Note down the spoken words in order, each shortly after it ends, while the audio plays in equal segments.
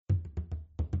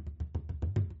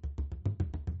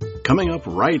Coming up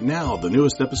right now, the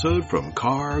newest episode from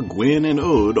Carr, Gwyn, and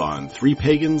Ode on Three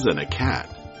Pagans and a Cat.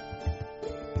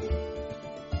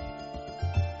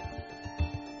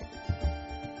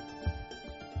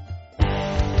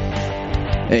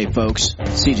 Hey folks,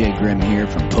 CJ Grimm here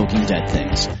from Poking Dead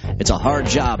Things. It's a hard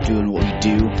job doing what we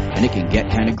do, and it can get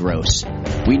kind of gross.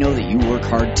 We know that you work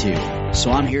hard too,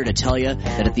 so I'm here to tell you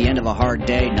that at the end of a hard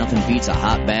day, nothing beats a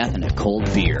hot bath and a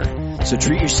cold beer. So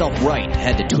treat yourself right and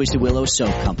head to Twisted Willow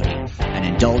Soap Company and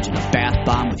indulge in a bath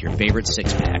bomb with your favorite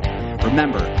six-pack.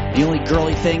 Remember, the only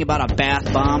girly thing about a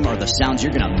bath bomb are the sounds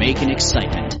you're gonna make in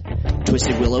excitement.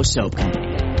 Twisted Willow Soap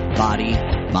Company. Body,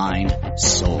 mind,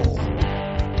 soul.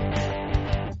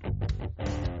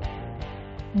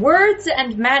 Words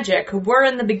and magic were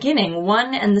in the beginning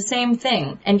one and the same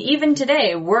thing, and even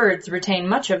today words retain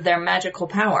much of their magical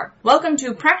power. Welcome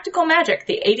to Practical Magic,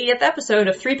 the 80th episode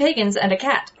of Three Pagans and a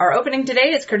Cat. Our opening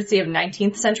today is courtesy of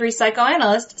 19th century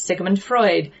psychoanalyst Sigmund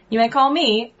Freud. You may call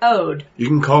me Ode. You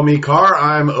can call me Carr.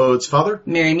 I'm Ode's father.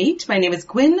 Merry meet. My name is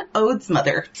Gwyn, Ode's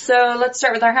mother. So let's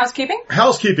start with our housekeeping.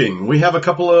 Housekeeping. We have a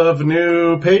couple of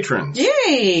new patrons.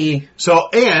 Yay! So,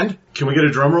 and can we get a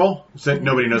drum roll?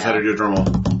 Nobody knows how to do a drum roll.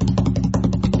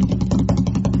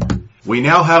 We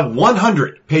now have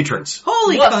 100 patrons.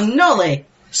 Holy cannoli!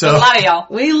 So, a lot of y'all.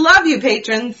 We love you,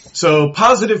 patrons. So,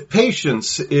 Positive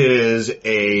Patience is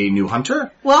a new hunter.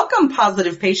 Welcome,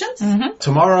 Positive Patience. Mm-hmm.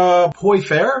 Tamara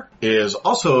Poyfair is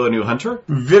also a new hunter.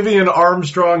 Vivian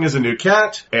Armstrong is a new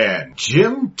cat. And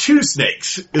Jim Two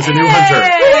Snakes is a new hunter.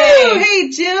 Woo! Hey,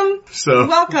 Jim. So,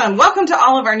 Welcome. Welcome to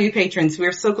all of our new patrons.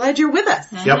 We're so glad you're with us.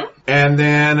 Mm-hmm. Yep. And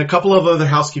then a couple of other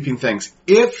housekeeping things.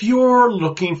 If you're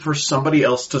looking for somebody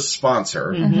else to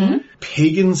sponsor,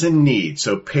 Pagans in Need,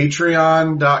 so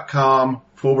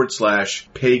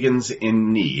patreon.com/Pagans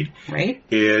in Need Right.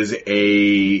 is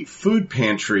a food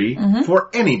pantry for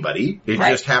anybody. It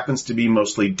just happens to be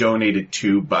mostly donated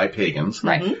to by pagans.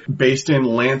 Right. Based in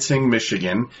Lansing,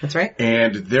 Michigan. That's right.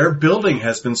 And their building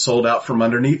has been sold out from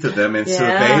underneath of them, and so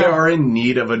they are in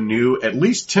need of a new, at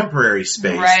least temporary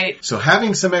space. Right. So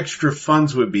having some extra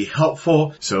funds would be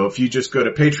helpful. So if you just go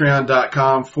to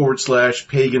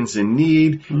patreon.com/Pagans in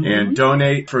Need and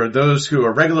donate. For those who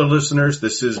are regular listeners,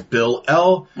 this is Bill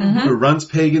L., who runs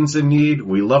Pagans in Need.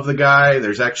 We love the guy.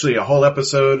 There's actually a whole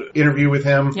episode interview with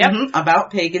him. Yep.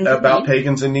 About Pagans in About Need.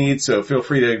 Pagans in Need, so feel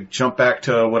free to jump back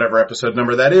to whatever episode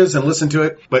number that is and listen to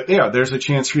it. But yeah, there's a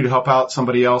chance for you to help out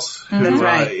somebody else who That's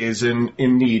right. is in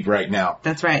need right now.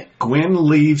 That's right. Gwyn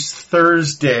leaves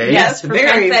Thursday. Yes, for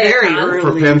very, very PantheaCon. early.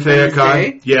 For PantheaCon.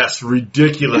 Thursday. Yes,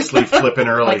 ridiculously flipping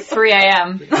early. Like 3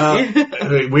 a.m.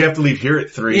 We have to leave here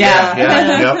at 3. Yeah.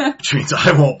 Yep. Which means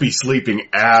I won't be sleeping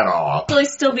at all. You'll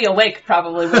still be awake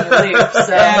probably when you leave,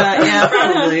 so. Yeah,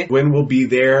 probably. Gwyn will be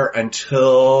there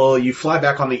until you fly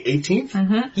back on the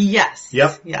 18th. Yes.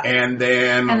 Yep. Yeah. And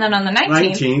then And then on the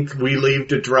 19th, we leave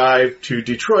to drive to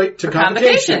Detroit to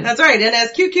Convocation. Convocation. That's right. And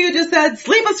as QQ just said,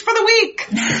 sleep us for the week.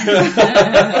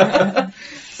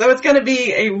 So it's going to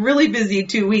be a really busy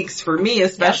 2 weeks for me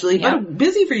especially, Yep. but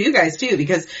busy for you guys too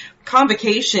because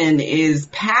Convocation is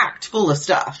packed full of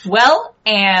stuff. Well,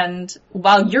 and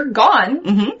while you're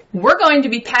gone, we're going to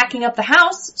be packing up the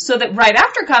house so that right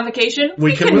after Convocation,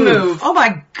 we can move. Oh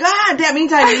my God, that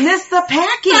means I missed the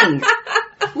packing.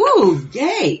 Woo,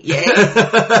 yay, yay.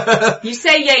 You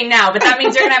say yay now, but that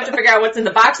means you're going to have to figure out what's in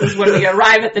the boxes when we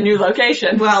arrive at the new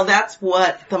location. Well, that's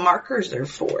what the markers are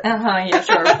for. Yeah,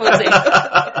 sure. We'll see.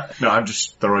 No, I'm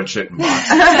just throwing shit in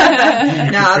boxes.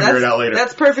 No, figure it out later.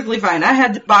 That's perfectly fine. I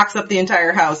had to box up the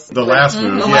entire house. The last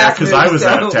move, The yeah, last because move, I was so-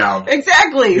 out of town.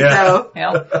 Exactly, Yeah. so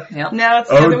Yep. now it's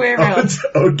the other way around.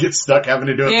 Ode gets stuck having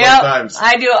to do it both Yep. times.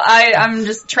 I do. I'm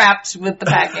just trapped with the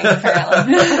packing,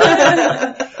 apparently.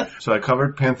 So I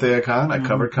covered PantheaCon, I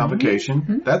covered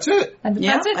Convocation. That's it. That's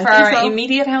Yeah, it I for think our so.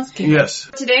 immediate housekeeping. Yes.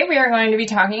 Today we are going to be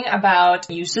talking about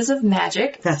uses of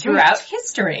magic That's throughout right.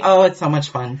 history. Oh, it's so much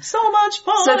fun. So much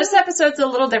fun. So this episode's a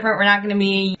little different. We're not going to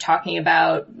be talking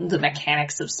about the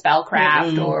mechanics of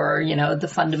spellcraft or, the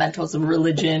fundamentals of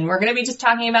religion. We're going to be just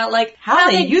talking about, like, how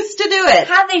they used to do it.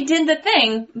 how they did the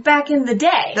thing back in the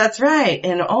day. That's right.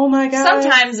 And oh my God.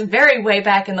 Sometimes very way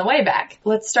back in the way back.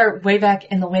 Let's start way back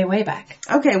in the way back.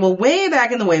 Okay, well, way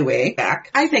back in the way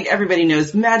back, I think everybody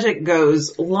knows magic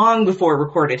goes long before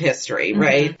recorded history,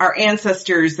 right? Our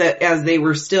ancestors, that as they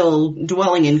were still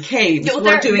dwelling in caves,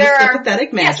 were doing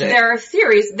sympathetic magic. Yes, there are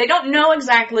theories. They don't know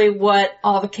exactly what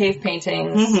all the cave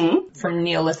paintings from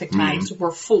Neolithic times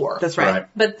were for. That's right.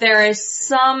 But there is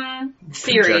some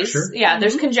theories. Conjecture? Yeah,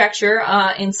 there's conjecture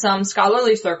in some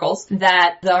scholarly circles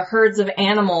that the herds of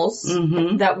animals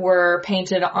that were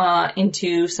painted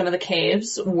into some of the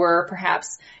caves were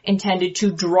perhaps intended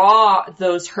to draw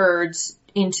those herds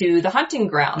into the hunting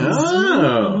grounds.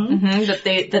 Oh.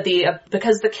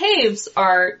 Because the caves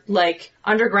are like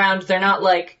underground, they're not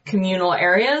like communal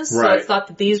areas. So it's thought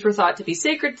that these were thought to be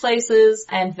sacred places,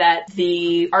 and that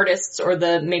the artists or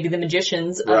maybe the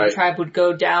magicians of the tribe would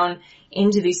go down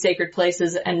into these sacred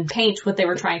places and paint what they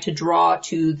were trying to draw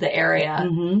to the area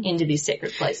into these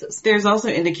sacred places. There's also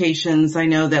indications, I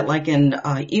know that like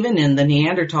even in the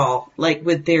Neanderthal, like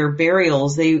with their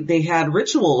burials, they had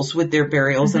rituals with their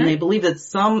burials, and they believe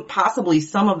that possibly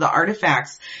some of the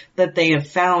artifacts that they have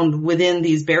found within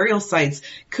these burial sites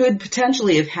could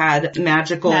potentially have had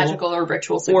magical or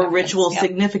ritual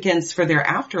significance for their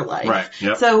afterlife. Right.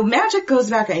 Yep. So magic goes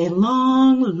back a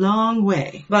long, long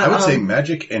way. But I would say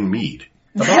magic and mead.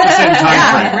 About the same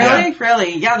time frame.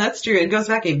 Really? Yeah, that's true. It goes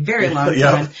back a very long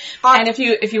time. And if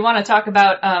you want to talk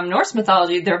about Norse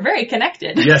mythology, they're very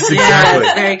connected. Yes, exactly.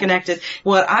 Yeah, very connected.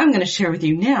 What I'm going to share with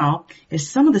you now is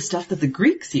some of the stuff that the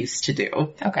Greeks used to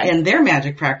do and their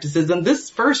magic practices. And this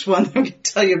first one I'm going to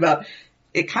tell you about,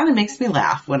 it kind of makes me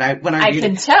laugh when I read it. I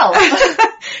can tell.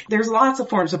 There's lots of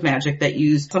forms of magic that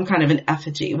use some kind of an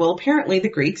effigy. Well, apparently the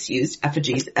Greeks used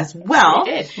effigies as well.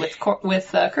 They did, with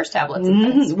curse tablets and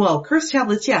things. Well, curse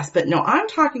tablets, yes, but no, I'm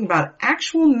talking about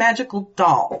actual magical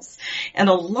dolls. And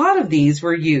a lot of these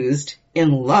were used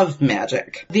in love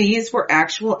magic. These were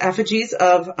actual effigies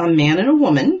of a man and a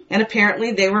woman, and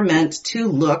apparently they were meant to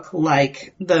look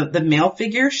like, the male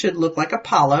figure should look like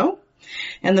Apollo,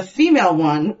 and the female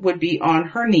one would be on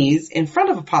her knees in front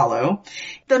of Apollo.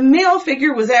 The male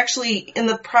figure was actually in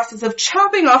the process of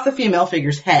chopping off the female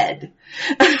figure's head.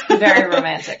 Very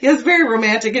romantic. Yes, very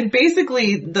romantic. And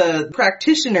basically the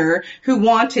practitioner who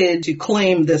wanted to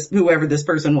claim this, whoever this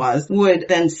person was, would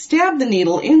then stab the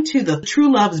needle into the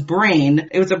true love's brain.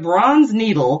 It was a bronze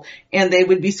needle, and they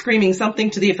would be screaming something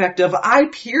to the effect of, "I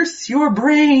pierce your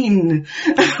brain."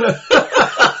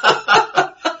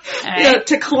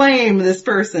 To claim this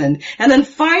person. And then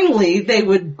finally, they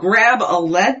would grab a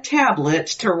lead tablet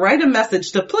to write a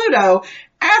message to Pluto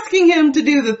asking him to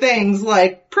do the things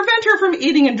like prevent her from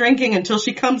eating and drinking until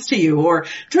she comes to you, or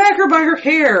drag her by her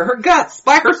hair, her guts,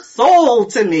 by her soul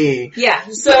to me. Yeah,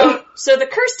 so the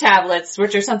curse tablets,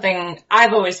 which are something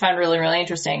I've always found really, really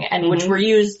interesting, and which were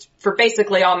used for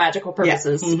basically all magical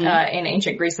purposes in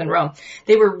ancient Greece and Rome.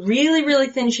 They were really, really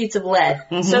thin sheets of lead,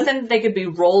 so thin that they could be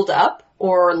rolled up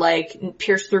or like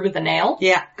pierced through with a nail.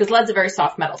 Yeah. Because lead's a very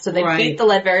soft metal. So they beat the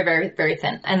lead very, very, very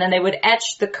thin. And then they would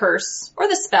etch the curse or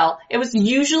the spell. It was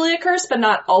usually a curse, but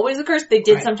not always a curse. They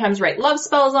did sometimes write love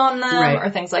spells on them or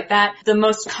things like that. The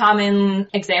most common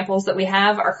examples that we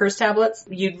have are curse tablets.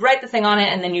 You'd write the thing on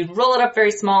it and then you'd roll it up very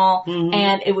small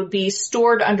and it would be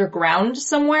stored underground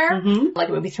somewhere. Like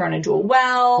it would be thrown into a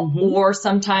well or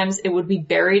sometimes it would be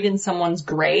buried in someone's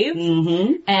grave.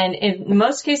 And in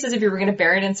most cases, if you were going to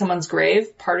bury it in someone's grave,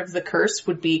 part of the curse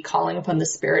would be calling upon the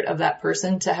spirit of that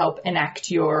person to help enact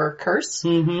your curse.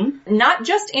 Not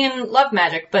just in love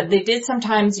magic, but they did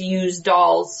sometimes use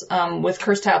dolls with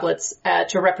curse tablets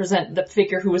to represent the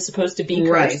figure who was supposed to be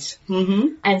cursed.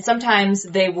 And sometimes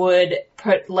they would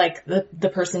put like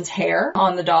the person's hair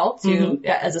on the doll to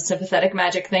as a sympathetic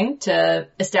magic thing to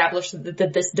establish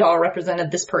that this doll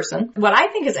represented this person. What I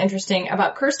think is interesting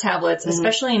about curse tablets,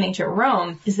 especially in ancient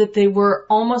Rome, is that they were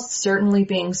almost certainly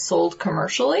being sold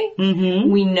commercially.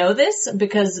 We know this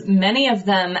because many of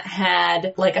them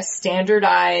had like a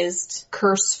standardized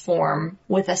curse form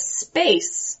with a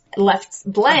space left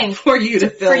blank for you to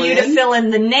fill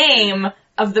in the name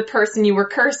of the person you were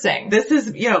cursing. This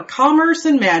is, commerce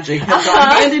and magic have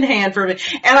gone hand in hand for me.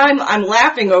 And I'm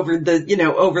laughing over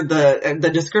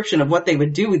the description of what they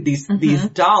would do with these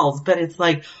dolls, but it's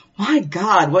like, my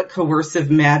God, what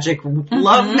coercive magic,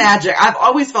 love magic. I've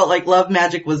always felt like love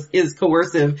magic is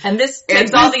coercive. And this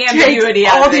takes all the ambiguity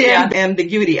out of it.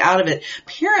 Ambiguity out of it.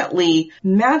 Apparently,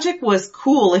 magic was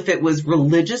cool if it was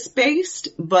religious based,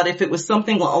 but if it was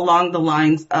something along the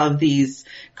lines of these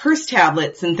curse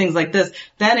tablets and things like this,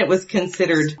 then it was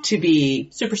considered to be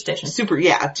superstition.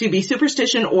 To be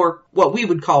superstition or what we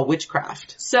would call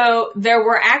witchcraft. So there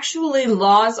were actually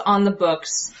laws on the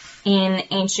books in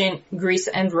ancient Greece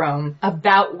and Rome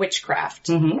about witchcraft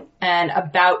and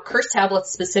about curse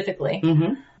tablets specifically.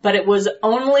 But it was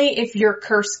only if your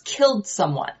curse killed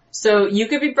someone. So you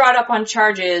could be brought up on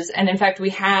charges, and in fact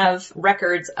we have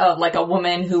records of like a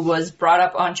woman who was brought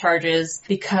up on charges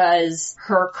because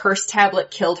her curse tablet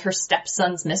killed her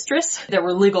stepson's mistress. There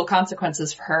were legal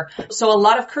consequences for her. So a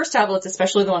lot of curse tablets,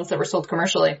 especially the ones that were sold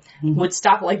commercially, would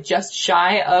stop like just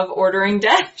shy of ordering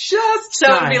death. So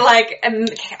it would be like,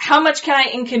 how much can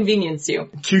I inconvenience you?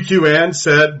 QQ Ann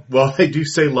said, well, they do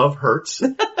say love hurts.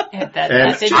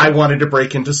 And I wanted to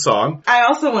break into song. I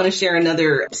also want to share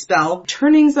another spell,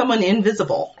 turning someone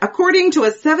invisible. According to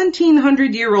a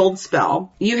 1700-year-old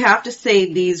spell, you have to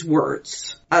say these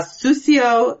words.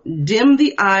 Asucio, dim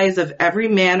the eyes of every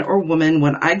man or woman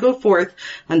when I go forth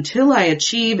until I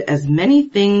achieve as many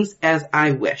things as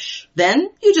I wish. Then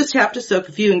you just have to soak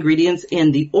a few ingredients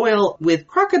in the oil with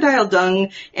crocodile dung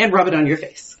and rub it on your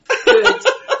face. Good.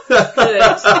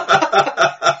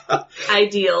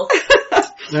 Ideal.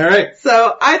 All right.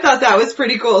 So I thought that was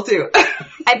pretty cool too.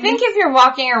 I think if you're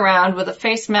walking around with a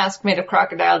face mask made of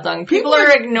crocodile dung, people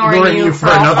are ignoring you for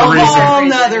another reason.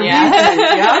 Another reason.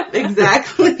 Yeah,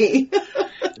 exactly.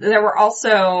 There were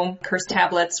also curse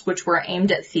tablets which were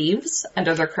aimed at thieves and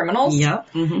other criminals. Yeah.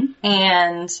 Mm-hmm.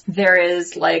 And there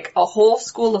is like a whole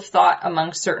school of thought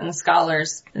among certain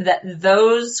scholars that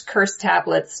those curse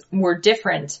tablets were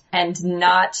different and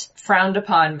not frowned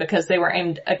upon because they were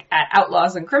aimed at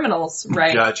outlaws and criminals,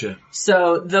 right? Gotcha.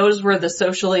 So those were the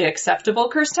socially acceptable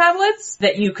curse tablets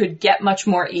that you could get much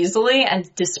more easily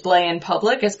and display in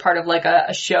public as part of like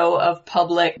a show of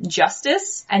public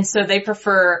justice. And so they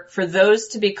prefer for those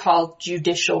to be called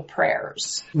judicial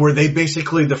prayers. Were they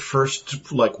basically the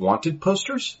first, like, wanted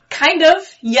posters? Kind of,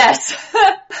 yes.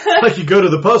 Like you go to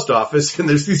the post office and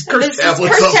there's these curse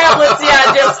tablets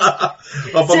just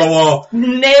up on the wall.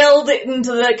 Nailed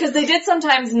into because they did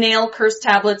sometimes nail curse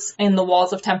tablets in the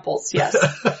walls of temples, yes.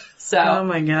 So. Oh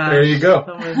my gosh. There you go.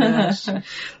 Oh my gosh.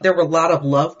 There were a lot of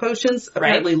love potions.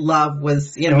 Apparently love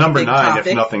was, number a big 9, topic.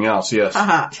 if nothing else, yes.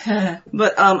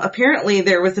 But apparently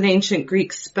there was an ancient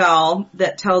Greek spell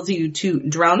that tells you to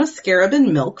drown a scarab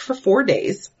in milk for 4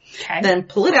 days. Okay. Then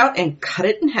pull it out and cut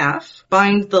it in half.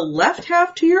 Bind the left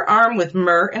half to your arm with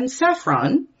myrrh and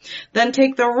saffron. Then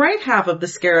take the right half of the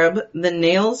scarab, the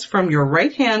nails from your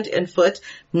right hand and foot,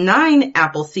 9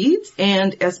 apple seeds,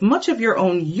 and as much of your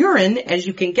own urine as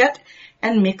you can get,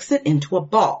 and mix it into a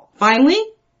ball. Finally,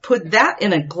 put that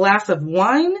in a glass of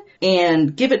wine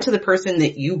and give it to the person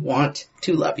that you want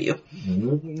to love you.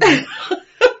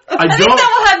 I think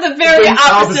that will have the very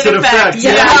opposite effect.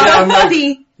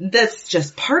 Yeah. That's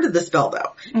just part of the spell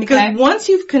though. Because once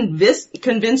you've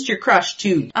convinced your crush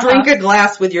to drink a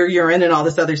glass with your urine and all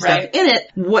this other stuff in it,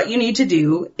 what you need to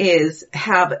do is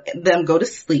have them go to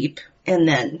sleep and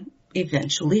then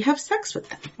eventually have sex with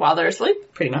them. While they're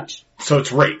asleep? Pretty much. So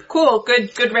it's rape. Cool. Good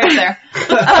rape there.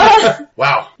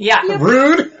 Wow. Yeah.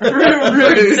 Rude.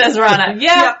 Rude, says Rana.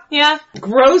 Yeah.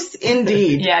 Gross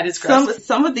indeed. Yeah, it is gross.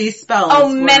 Some of these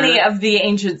spells many of the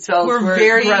ancient spells were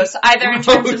very gross. Either in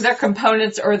terms of their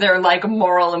components or their, like,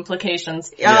 moral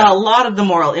implications. A lot of the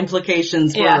moral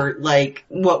implications were, like,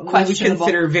 what we would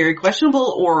consider very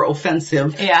questionable or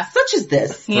offensive. Yeah. Such as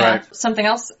this. Yeah. Right. Something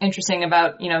else interesting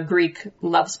about, Greek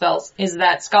love spells is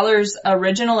that scholars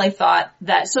originally thought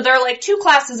that, so there are like 2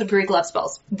 classes of Greek love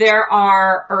spells.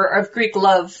 Of Greek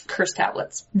love curse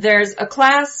tablets. There's a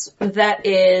class that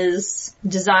is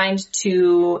designed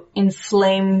to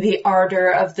inflame the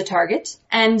ardor of the target,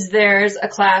 and there's a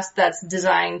class that's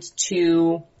designed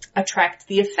to attract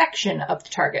the affection of the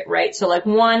target, right? So like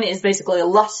one is basically a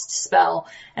lust spell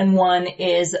and one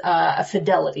is a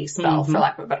fidelity spell, for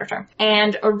lack of a better term.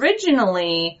 And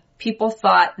originally, people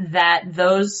thought that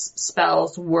those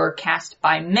spells were cast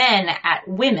by men at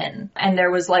women. And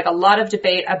there was like a lot of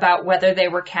debate about whether they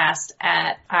were cast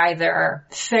at either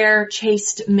fair,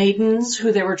 chaste maidens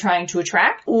who they were trying to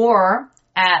attract or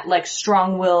at like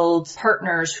strong-willed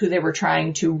partners who they were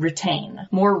trying to retain.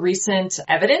 More recent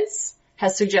evidence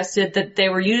has suggested that they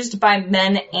were used by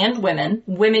men and women.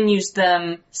 Women used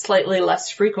them slightly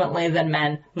less frequently than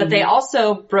men, but they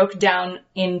also broke down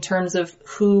in terms of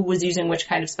who was using which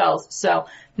kind of spells. So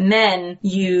men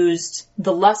used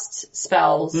the lust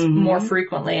spells more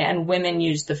frequently and women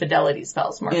used the fidelity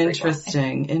spells more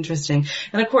frequently. Interesting.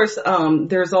 And of course,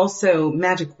 there's also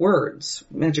magic words.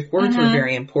 Magic words were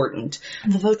very important.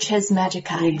 The voces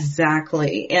magicae.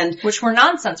 Exactly. And which were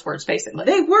nonsense words, basically.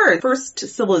 They were. First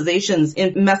civilizations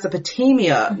in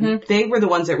Mesopotamia, they were the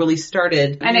ones that really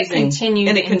started and using,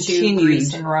 it continued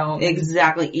Greece and Rome.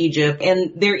 Exactly, Egypt.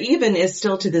 And there even is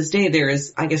still to this day, there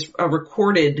is, I guess, a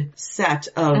recorded set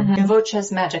of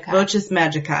voces magicae. Voces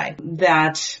magicae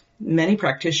that many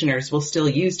practitioners will still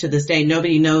use to this day.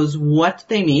 Nobody knows what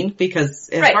they mean because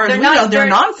as far as we know, they're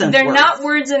nonsense They're words. not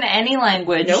words in any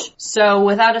language. Nope. So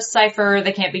without a cipher,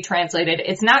 they can't be translated.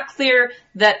 It's not clear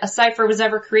that a cipher was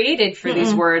ever created for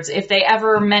these words, if they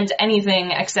ever meant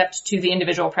anything except to the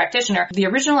individual practitioner. The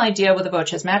original idea with the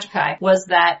Voces Magicae was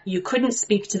that you couldn't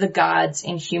speak to the gods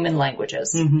in human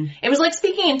languages. It was like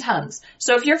speaking in tongues.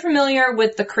 So if you're familiar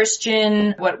with the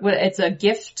Christian, what it's a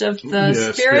gift of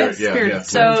the Spirit.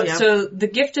 So the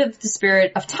gift of the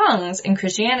Spirit of tongues in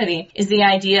Christianity is the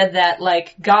idea that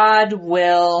like God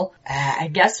will, I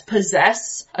guess,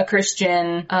 possess a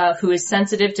Christian who is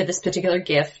sensitive to this particular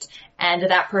gift, and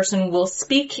that person will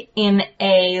speak in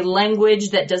a language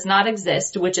that does not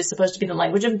exist, which is supposed to be the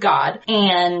language of God,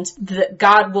 and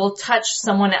God will touch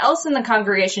someone else in the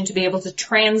congregation to be able to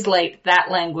translate that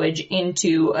language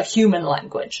into a human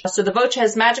language. So the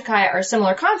Voces Magicae are a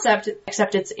similar concept,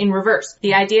 except it's in reverse.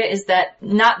 The idea is that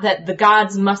not that the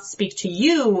gods must speak to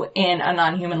you in a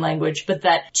non-human language, but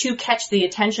that to catch the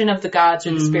attention of the gods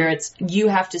or the spirits, you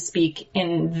have to speak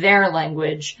in their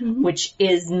language, which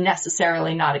is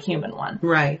necessarily not a human one.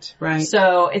 Right.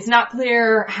 So it's not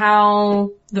clear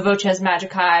how the Voces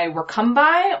Magicae were come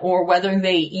by, or whether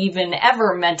they even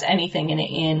ever meant anything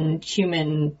in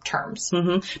human terms.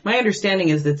 My understanding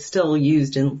is it's still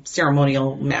used in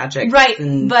ceremonial magic. Right,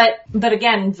 but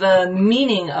again, the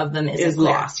meaning of them is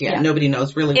lost. Yeah, nobody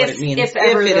knows really what it means. If it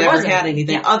ever had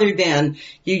anything other than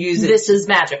you use it. This is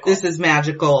magical. This is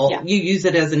magical. Yeah. You use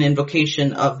it as an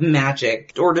invocation of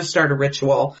magic or to start a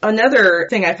ritual. Another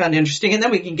thing I found interesting, and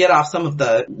then we can get off some of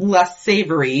the less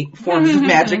savory forms of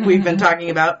magic we've been talking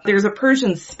about. There's a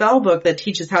Persian spell book that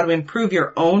teaches how to improve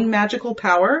your own magical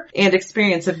power and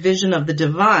experience a vision of the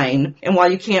divine. And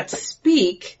while you can't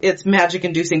speak its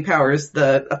magic-inducing powers,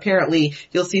 apparently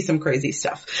you'll see some crazy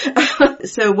stuff.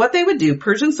 So what they would do,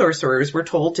 Persian sorcerers were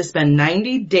told to spend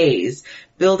 90 days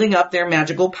building up their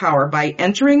magical power by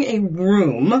entering a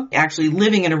room, actually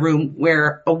living in a room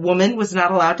where a woman was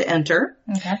not allowed to enter.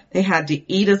 Okay. They had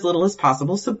to eat as little as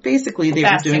possible. So basically they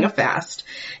were doing a fast,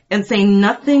 and say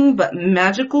nothing but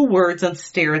magical words and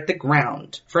stare at the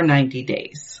ground for 90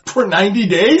 days. For 90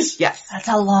 days? Yes. That's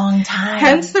a long time.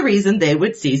 Hence the reason they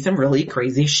would see some really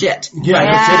crazy shit.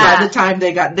 Yeah. By the time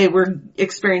they were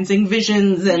experiencing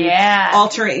visions and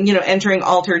entering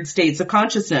altered states of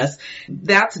consciousness.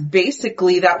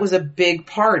 That was a big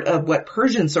part of what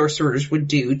Persian sorcerers would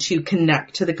do to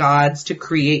connect to the gods, to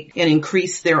create and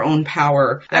increase their own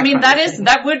power.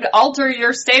 That would alter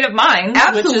your state of mind.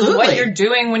 Absolutely. Which is what you're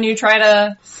doing when you try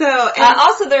to...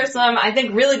 also there's some, I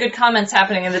think, really good comments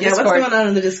happening in the Discord. What's going on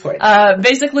in the Discord?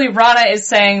 Basically, Rana is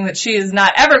saying that she is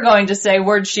not ever going to say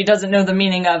words she doesn't know the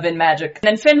meaning of in magic. And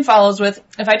then Finn follows with,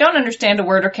 if I don't understand a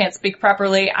word or can't speak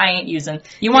properly, I ain't using.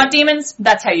 You want demons?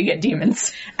 That's how you get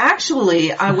demons.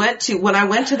 Actually, when I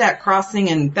went to that crossing,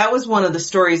 and that was one of the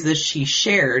stories that she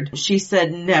shared. She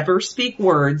said, never speak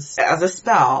words as a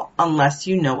spell unless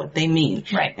you know what they mean.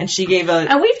 Right. And she gave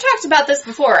and we've talked about this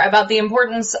before, about the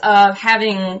importance of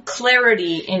having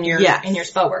clarity in your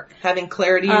spell work. Having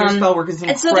clarity in your spell work is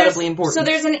incredibly important. So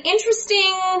there's an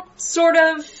interesting sort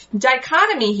of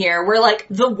dichotomy here where like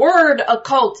the word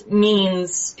occult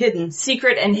means hidden,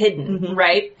 secret and hidden,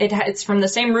 right? It's from the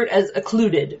same root as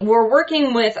occluded. We're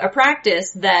working with a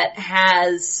practice that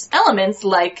has elements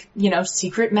like,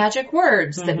 secret magic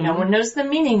words that no one knows the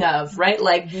meaning of, right?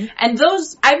 Like, and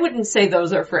those, I wouldn't say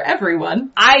those are for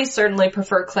everyone. I certainly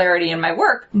prefer clarity in my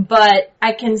work, but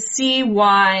I can see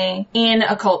why in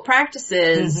occult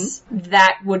practices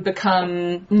that would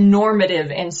become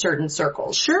normative in certain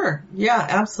circles. Sure. Yeah,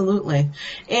 absolutely.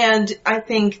 And I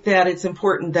think that it's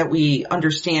important that we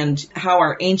understand how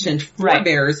our ancient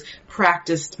forebears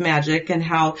practiced magic, and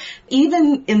how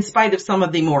even in spite of some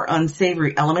of the more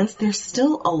unsavory elements, there's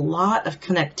still a lot of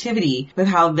connectivity with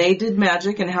how they did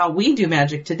magic and how we do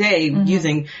magic today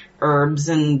using herbs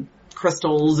and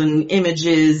crystals and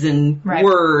images and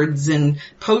words and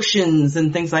potions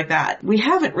and things like that. We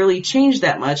haven't really changed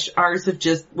that much. Ours have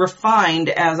just refined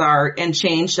as our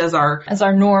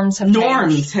norms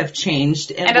have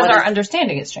changed. And as our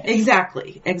understanding has changed.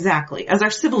 Exactly. As our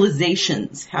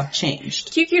civilizations have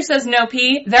changed. QQ says no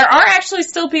pee. There are actually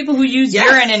still people who use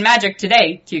urine in magic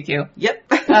today, QQ. Yep.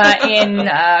 In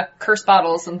curse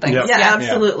bottles and things. Yep. Yeah,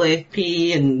 absolutely. Yeah.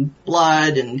 Pee and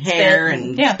blood and hair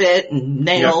and spit and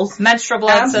nails. Yep. Menstrual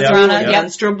blood, says Rana. Yep.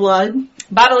 Menstrual blood.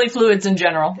 Bodily fluids in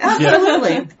general.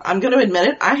 Absolutely. I'm going to admit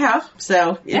it. I have.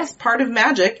 So it's part of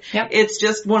magic. Yep. It's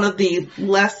just one of the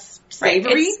less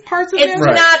savory parts of it. It's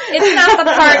not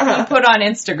the part you put on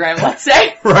Instagram, let's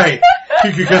say. Right.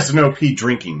 You could no pee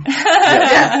drinking.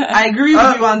 Yes, I agree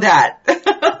with you on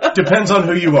that. Depends on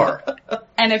who you are.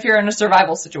 And if you're in a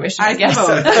survival situation, I guess.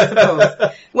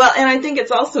 Suppose. Well, and I think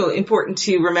it's also important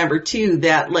to remember too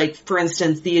that, like, for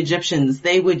instance, the Egyptians,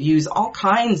 they would use all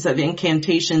kinds of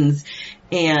incantations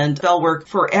and spell work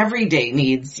for everyday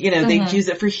needs. You know, they'd use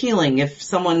it for healing.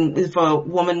 If a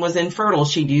woman was infertile,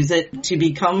 she'd use it to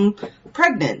become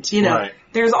pregnant, you know. Right.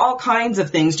 There's all kinds of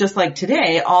things, just like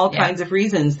today, all kinds of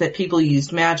reasons that people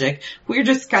used magic. We're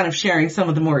just kind of sharing some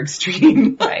of the more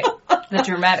extreme. Right. The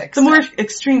dramatic The more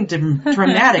extreme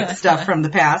dramatic stuff from the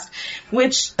past,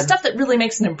 which... Stuff that really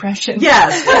makes an impression.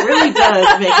 Yes, it really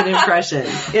does make an impression.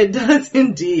 It does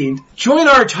indeed. Join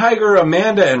our tiger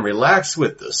Amanda and relax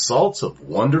with the salts of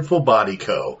Wonderful Body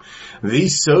Co.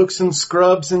 These soaks and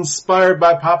scrubs, inspired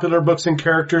by popular books and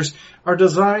characters, are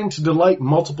designed to delight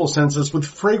multiple senses with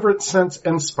fragrant scents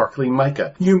and sparkling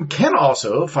mica. You can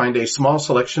also find a small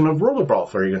selection of rollerball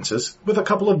fragrances with a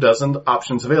couple of dozen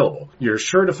options available. You're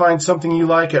sure to find something you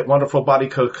like at Wonderful Body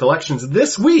Co. collections.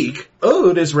 This week,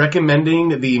 Ode is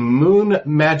recommending the Moon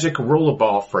Magic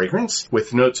Rollerball fragrance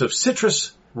with notes of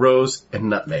citrus, rose,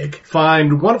 and nutmeg.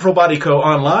 Find Wonderful Body Co.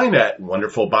 online at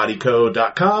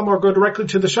wonderfulbodyco.com or go directly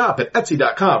to the shop at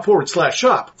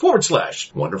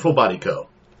etsy.com/shop/Wonderful Body Co.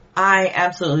 I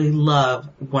absolutely love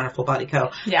Wonderful Body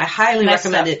Co. Yeah, I highly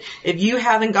recommend it. If you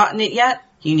haven't gotten it yet,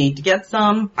 you need to get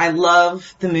some. I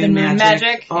love the Moon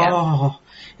Magic. Oh,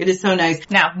 it is so nice.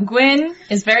 Now, Gwen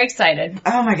is very excited.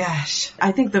 Oh my gosh.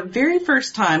 I think the very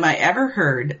first time I ever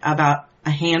heard about a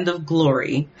Hand of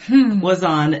Glory was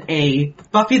on a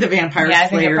Buffy the Vampire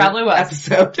Slayer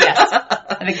episode. Yes.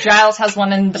 I think Giles has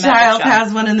one in the magic shop. Giles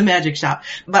has one in the magic shop.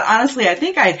 But honestly, I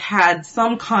think I've had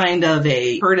some kind of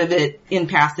heard of it in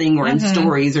passing or in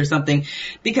stories or something,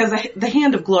 because the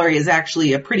Hand of Glory is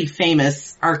actually a pretty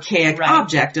famous archaic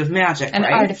object of magic, An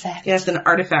artifact. Yes, an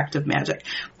artifact of magic.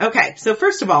 Okay, so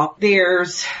first of all,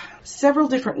 there's several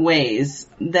different ways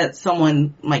that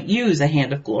someone might use a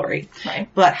Hand of Glory. Right.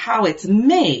 But how it's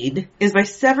made is by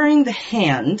severing the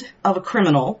hand of a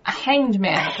criminal. A hanged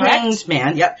man, correct? A hanged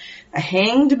man, yep. A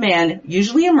hanged man,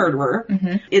 usually a murderer.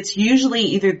 It's usually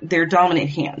either their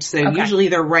dominant hand, so usually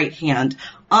their right hand,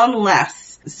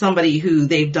 unless somebody who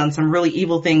they've done some really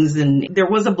evil things, and there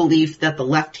was a belief that the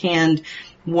left hand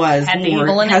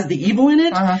has the evil in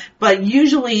it, but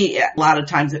usually a lot of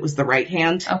times it was the right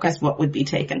hand is what would be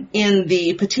taken. In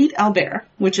the Petit Albert,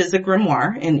 which is a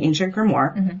grimoire, an ancient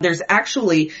grimoire, there's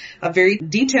actually a very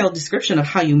detailed description of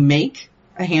how you make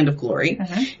a Hand of Glory.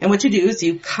 And what you do is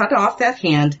you cut off that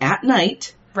hand at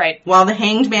night. Right. While the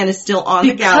hanged man is still on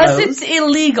the gallows. Because it's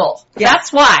illegal. Yeah.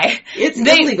 That's why. It's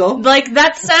illegal. Like,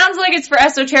 that sounds like it's for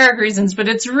esoteric reasons, but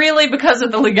it's really because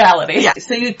of the legality. Yeah.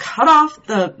 So you cut off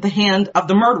the hand of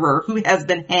the murderer who has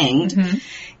been hanged,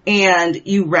 and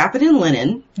you wrap it in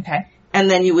linen. Okay. And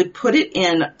then you would put it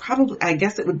in I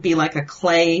guess it would be like a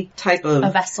clay type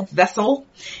of vessel.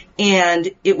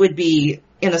 And it would be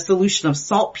in a solution of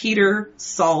saltpeter,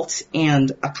 salt,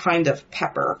 and a kind of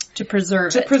pepper. To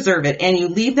preserve it. And you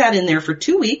leave that in there for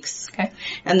 2 weeks. Okay.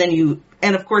 And then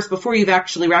and of course, before you've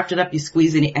actually wrapped it up, you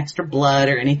squeeze any extra blood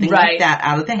or anything like that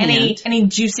out of the hand. Any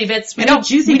juicy bits? We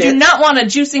do not want a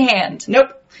juicy hand.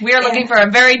 Nope. We are looking for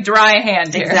a very dry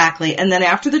hand here. Exactly. And then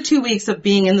after the 2 weeks of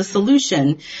being in the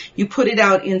solution, you put it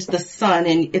out into the sun,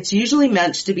 and it's usually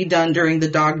meant to be done during the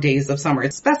dog days of summer.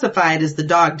 It's specified as the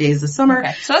dog days of summer.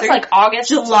 Okay. So that's like August?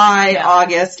 July,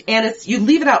 August, and you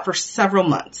leave it out for several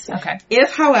months. Okay.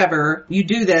 If, however, you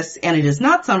do this and it is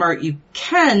not summer, you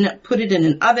can put it in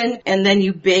an oven, and then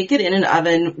you bake it in an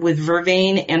oven with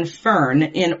vervain and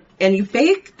fern and you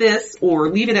bake this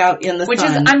or leave it out in the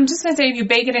sun. I'm just going to say, if you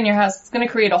bake it in your house, it's going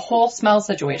to create a whole smell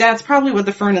situation. That's probably what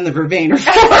the fern and the vervain are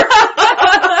for.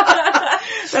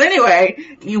 But anyway,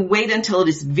 you wait until it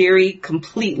is very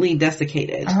completely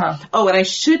desiccated. Oh, and I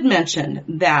should mention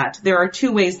that there are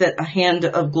 2 ways that a Hand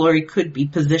of Glory could be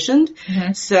positioned.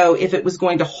 So if it was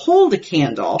going to hold a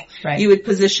candle, you would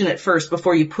position it first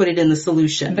before you put it in the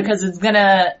solution. Because it's going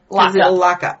to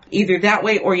lock up. Either that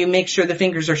way, or you make sure the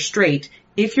fingers are straight.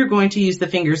 If you're going to use the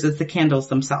fingers as the candles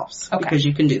themselves, because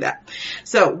you can do that.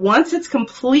 So once it's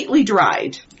completely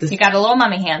dried, you got a little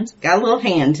mummy hand. Got a little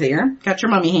hand there. Got your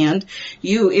mummy hand.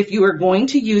 If you are going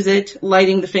to use it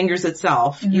lighting the fingers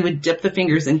itself, you would dip the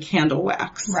fingers in candle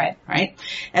wax. Right.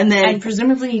 And then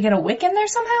presumably you get a wick in there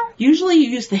somehow? Usually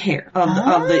you use the hair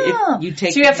of the you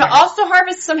take. So you have to also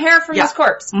harvest some hair from this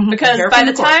corpse. Because by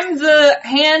the time the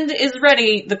hand is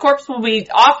ready, the corpse will be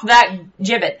off that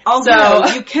gibbet. Although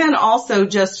you can also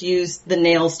just use the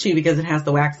nails too, because it has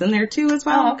the wax in there too as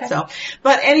well.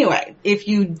 But anyway, if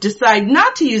you decide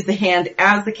not to use the hand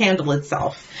as the candle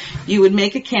itself, you would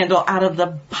make a candle out of the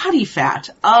body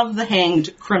fat of the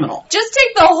hanged criminal. Just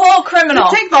take the whole criminal.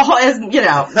 Just take the whole,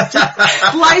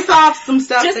 just slice off some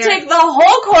stuff. Just take the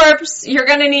whole corpse. You're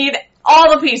gonna need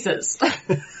all the pieces.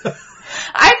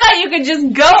 I thought you could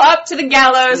just go up to the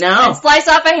gallows and slice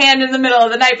off a hand in the middle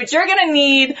of the night, but you're gonna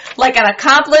need, like, an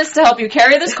accomplice to help you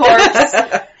carry this corpse.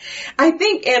 I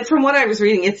think, and from what I was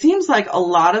reading, it seems like a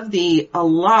lot of the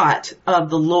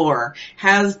lore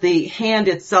has the hand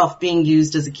itself being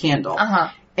used as a candle.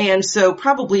 And so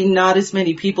probably not as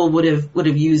many people would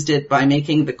have used it by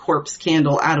making the corpse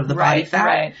candle out of the body fat.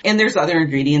 Right. And there's other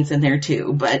ingredients in there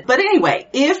too. But anyway,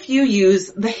 if you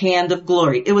use the hand of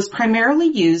glory, it was primarily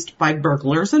used by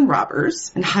burglars and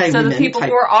robbers and highwaymen. So the people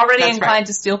who are already inclined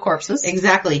to steal corpses.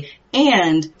 Exactly.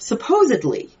 And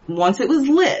supposedly, once it was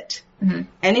lit,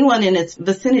 anyone in its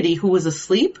vicinity who was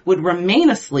asleep would remain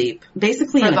asleep,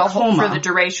 basically in a coma. For the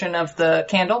duration of the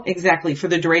candle? Exactly, for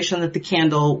the duration that the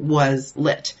candle was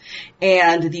lit.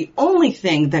 And the only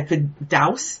thing that could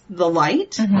douse the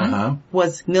light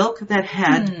was milk that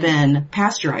had been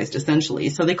pasteurized, essentially.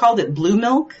 So they called it blue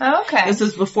milk. Oh, okay. This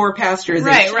was before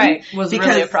pasteurization. Right. Was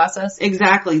really a process.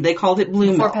 Exactly. They called it blue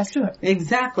milk. Before Pasteur.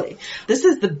 Exactly. This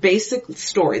is the basic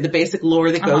story, the basic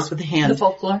lore that goes with the hand. The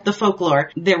folklore. The folklore.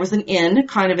 There was an inn,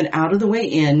 kind of an out-of-the-way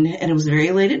inn, and it was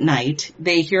very late at night.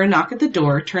 They hear a knock at the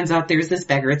door. Turns out there's this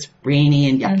beggar. It's rainy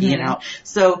and yucky and out.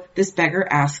 So this beggar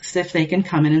asks if they can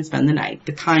come in and spend the night.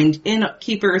 The kind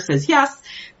innkeeper says yes.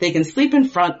 They can sleep in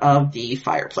front of the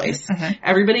fireplace.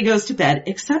 Everybody goes to bed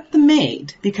except the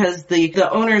maid, because the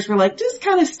owners were like, just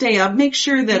kind of stay up, make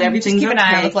sure that everything's okay.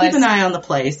 Keep an eye on the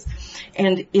place.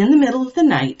 And in the middle of the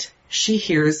night, she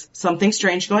hears something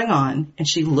strange going on, and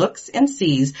she looks and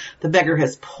sees the beggar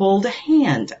has pulled a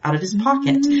hand out of his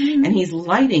pocket, and he's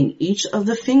lighting each of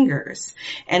the fingers,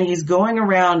 and he's going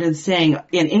around and saying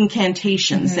an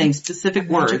incantation, saying specific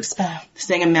words,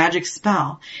 saying a magic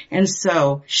spell. And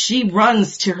so she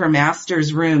runs to her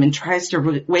master's room and tries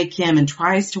to wake him and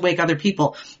tries to wake other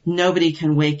people. Nobody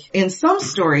can wake. In some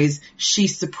stories, she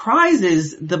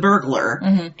surprises the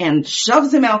burglar and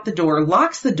shoves him out the door,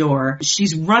 locks the door.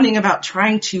 She's running about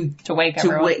trying to wake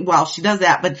everyone. Well, she does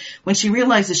that, but when she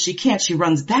realizes she can't, she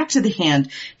runs back to the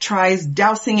hand, tries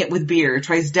dousing it with beer,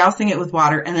 tries dousing it with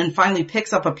water, and then finally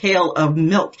picks up a pail of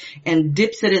milk and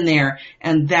dips it in there,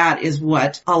 and that is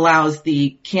what allows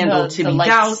the candle to be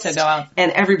doused, to go out.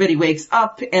 And everybody wakes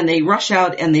up, and they rush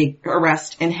out, and they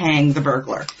arrest and hang the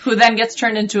burglar. Who then gets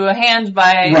turned into a hand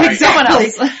by someone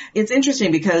else. It's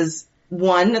interesting because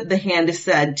one, the hand is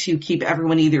said to keep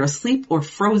everyone either asleep or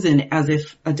frozen as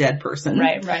if a dead person.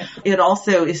 Right. It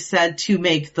also is said to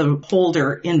make the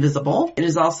holder invisible. It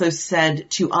is also said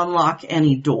to unlock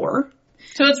any door.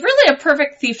 So it's really a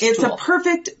perfect thief's tool. It's a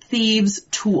perfect thieves'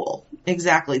 tool.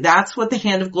 Exactly. That's what the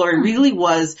Hand of Glory really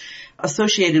was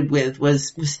associated with,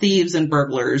 was thieves and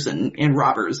burglars and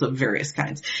robbers of various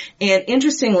kinds. And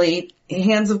interestingly,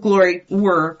 Hands of Glory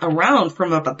were around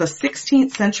from about the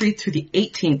 16th century to the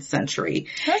 18th century.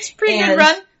 That's a pretty good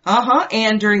run.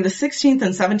 And during the 16th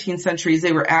and 17th centuries,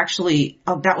 they were actually,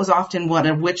 that was often what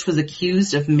a witch was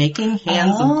accused of making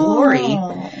Hands of Glory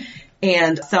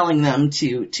and selling them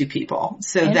to people.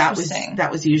 So that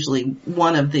was usually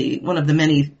one of the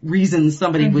many reasons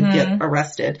somebody would get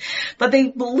arrested. But they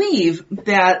believe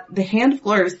that the Hand of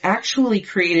Glory was actually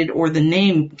created, or the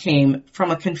name came from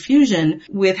a confusion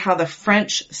with how the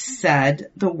French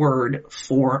said the word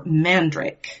for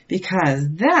mandrake, because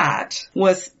that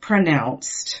was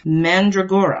pronounced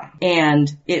mandragora,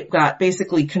 and it got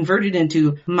basically converted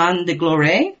into man de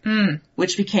gloire,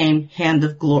 which became Hand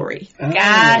of Glory.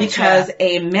 Gotcha. Because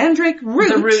a mandrake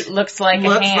root, the root looks like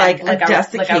a hand, like a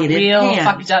desiccated, like a real hand.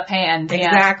 fucked up hand.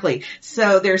 Exactly.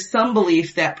 So there's some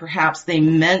belief that perhaps they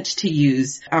meant to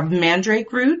use a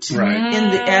mandrake root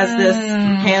as this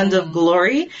Hand of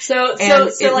Glory. So like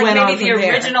maybe the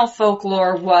original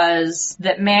folklore was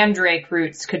that mandrake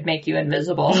roots could make you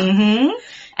invisible.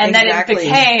 And then it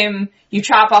became, you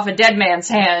chop off a dead man's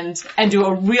hand and do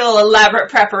a real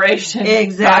elaborate preparation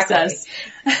process.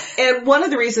 And one of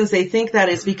the reasons they think that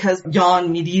is because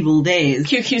yon medieval days.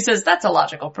 QQ says that's a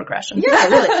logical progression. Yeah,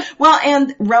 really. Well,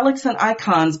 and relics and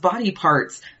icons, body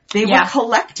parts, they were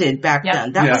collected back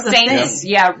then. That was a saints,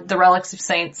 thing. The relics of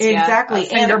saints. Exactly.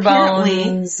 Finger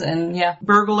bones and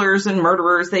burglars and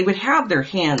murderers, they would have their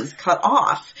hands cut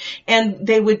off, and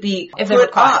they would be if they were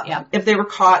caught, if they were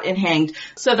caught and hanged.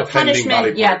 So the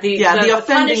punishment, the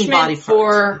punishment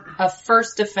for a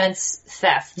first offense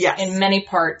theft in many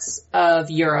parts of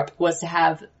Europe was to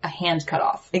have a hand cut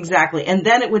off. Exactly. And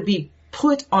then it would be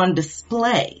put on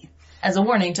display As a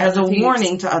warning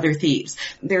to other thieves.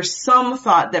 There's some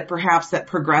thought that perhaps that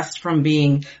progressed from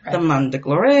being the Main de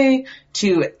Gloire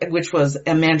which was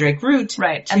a mandrake root.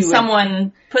 Right. And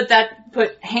someone put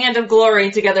Hand of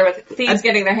Glory together with thieves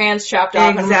getting their hands chopped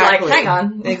off and was like, hang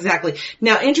on. Exactly.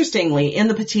 Now, interestingly, in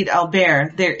the Petit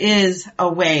Albert, there is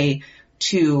a way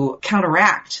to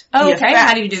counteract the effect.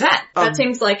 How do you do that? That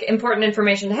seems like important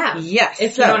information to have. Yes.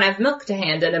 If you don't have milk to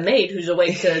hand and a maid who's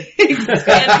awake to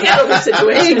handle the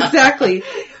situation. Exactly.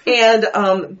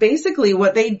 And basically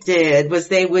what they did was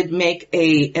they would make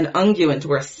an unguent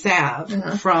or a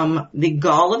salve from the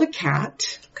gall of a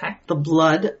cat, the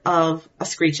blood of a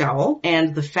screech owl,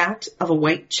 and the fat of a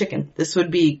white chicken. This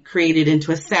would be created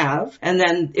into a salve, and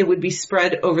then it would be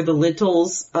spread over the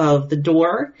lintels of the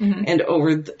door and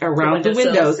around the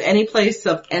windows, any place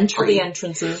of entry. All the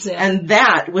entrances, And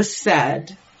that was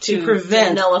said to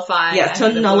nullify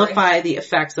the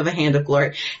effects of a Hand of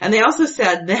Glory. And they also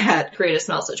said that create a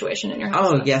smell situation in your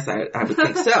house. Oh, yes, I would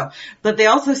think so. But they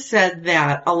also said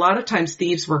that a lot of times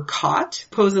thieves were caught,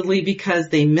 supposedly because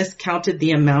they miscounted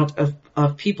the amount of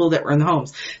people that were in the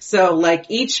homes. So, like,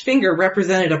 each finger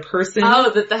represented a person.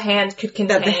 Oh, that the hand could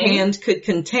contain. That the hand could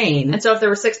contain. And so if there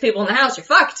were 6 people in the house, you're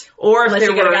fucked. Or unless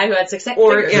you get a guy who had 6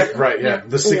 fingers.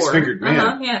 The 6-fingered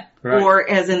man. Right. Or,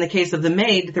 as in the case of the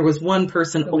maid, there was one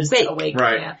person awake.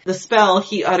 Right. Yeah. The spell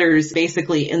he utters,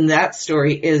 basically, in that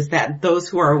story is that those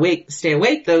who are awake stay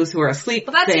awake, those who are asleep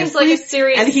stay asleep. Well, that seems like a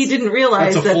serious... And he didn't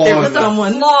realize that there was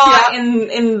someone... flaw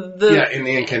in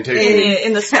the incantation.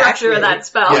 In the structure of that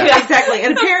spell. Yeah, exactly.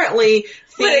 And apparently...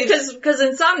 Because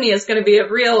insomnia is going to be a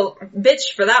real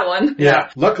bitch for that one.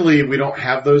 Yeah. Luckily, we don't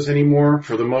have those anymore.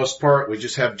 For the most part, we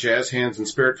just have jazz hands and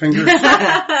spirit fingers.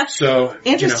 So,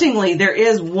 interestingly, there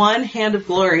is one Hand of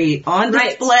Glory on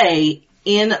display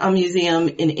in a museum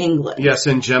in England. Yes,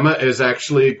 and Gemma is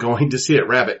actually going to see it,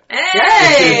 Rabbit. Hey!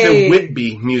 It's the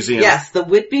Whitby Museum. Yes, the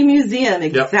Whitby Museum,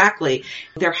 exactly. Yep.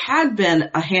 There had been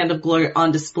a Hand of Glory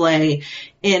on display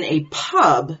in a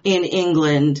pub in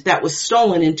England that was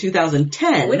stolen in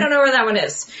 2010. We don't know where that one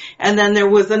is. And then there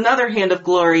was another Hand of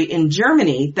Glory in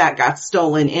Germany that got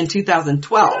stolen in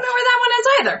 2012. We don't know where that one is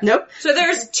either. Nope. So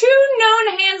there's 2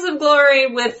 known Hands of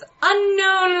Glory with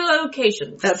unknown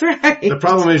locations. That's right. The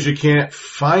problem is you can't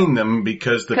find them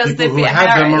because the people who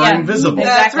have them are invisible.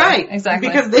 Exactly. That's right. Exactly.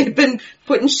 Because they've been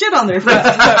putting shit on their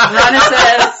faces.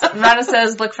 Rana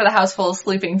says, look for the house full of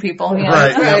sleeping people. Yeah.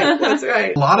 Right. That's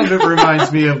right. A lot of it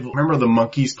reminds me of, remember the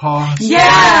monkey's paw?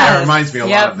 Yeah. It reminds me a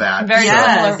lot of that. Very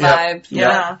similar vibe.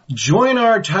 Yeah. Join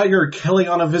our Tiger Kelly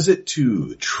on a visit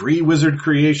to Tree Wizard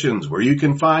Creations, where you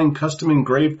can find custom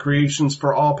engraved creations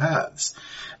for all paths.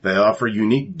 They offer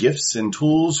unique gifts and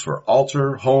tools for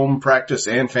altar, home, practice,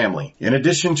 and family. In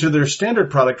addition to their standard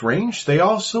product range, they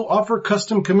also offer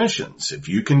custom commissions. If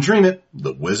you can dream it,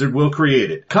 the wizard will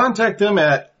create it. Contact them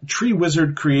at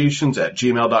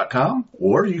treewizardcreations@gmail.com,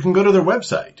 or you can go to their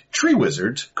website,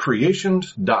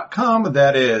 treewizardcreations.com.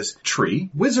 That is tree.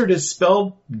 Wizard is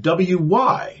spelled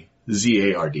WYZARD,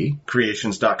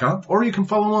 creations.com, or you can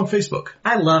follow them on Facebook.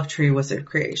 I love Tree Wizard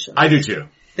Creations. I do too.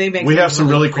 We have some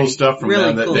really cool stuff from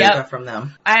them. Stuff from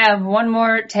them. I have one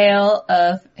more tale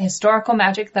of historical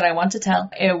magic that I want to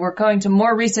tell. We're going to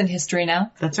more recent history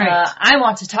now. That's right. I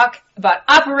want to talk about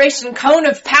Operation Cone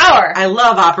of Power. I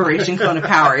love Operation Cone of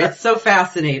Power. It's so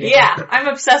fascinating. Yeah, I'm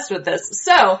obsessed with this.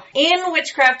 So, in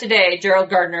Witchcraft Today, Gerald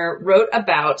Gardner wrote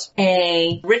about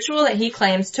a ritual that he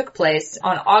claims took place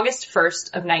on August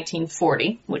 1st of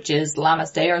 1940, which is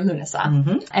Lammas Day or Lughnasadh.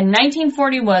 Mm-hmm. And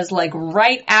 1940 was like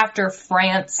right after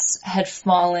France had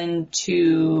fallen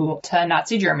to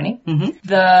Nazi Germany. Mm-hmm.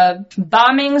 The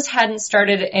bombings hadn't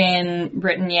started in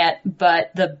Britain yet,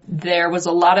 but there was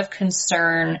a lot of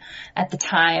concern at the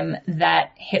time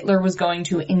that Hitler was going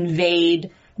to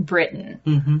invade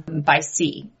Britain by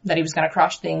sea, that he was going to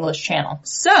cross the English Channel.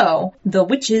 So, the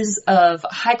witches of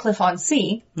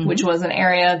Highcliffe-on-Sea, which was an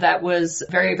area that was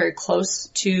very, very close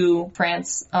to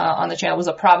France on the Channel, was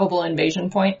a probable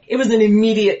invasion point. It was an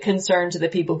immediate concern to the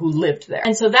people who lived there.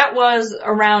 And so that was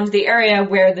around the area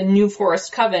where the New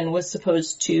Forest Coven was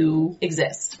supposed to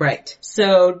exist. Right.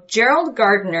 So, Gerald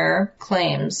Gardner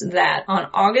claims that on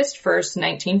August 1st,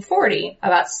 1940,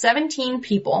 about 17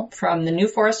 people from the New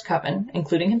Forest Coven,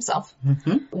 including himself,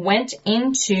 went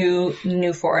into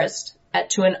New Forest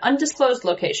to an undisclosed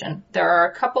location. There are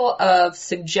a couple of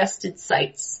suggested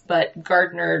sites, but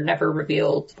Gardner never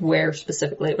revealed where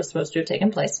specifically it was supposed to have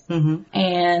taken place. Mm-hmm.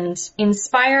 And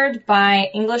inspired by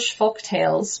English folk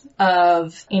tales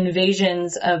of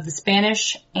invasions of the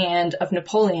Spanish and of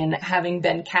Napoleon having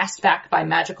been cast back by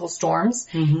magical storms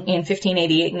in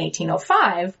 1588 and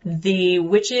 1805, the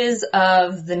witches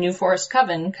of the New Forest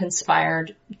Coven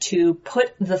conspired to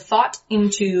put the thought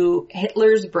into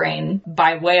Hitler's brain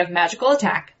by way of magical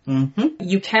attack. Mm-hmm.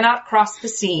 You cannot cross the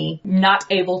sea, not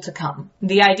able to come.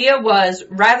 The idea was,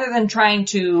 rather than trying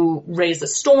to raise a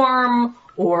storm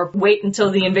or wait until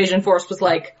the invasion force was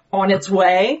like on its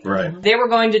way, Right. they were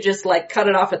going to just like cut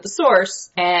it off at the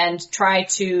source and try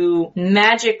to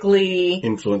magically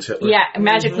Influence Hitler. Yeah,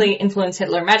 magically influence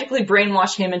Hitler, magically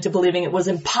brainwash him into believing it was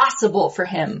impossible for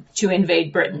him to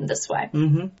invade Britain this way.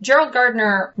 Mm-hmm. Gerald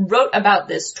Gardner wrote about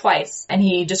this twice, and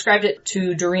he described it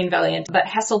to Doreen Valiant, but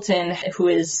Heselton, who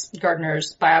is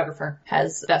Gardner's biographer,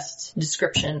 has best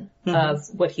description of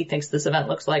what he thinks this event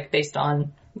looks like based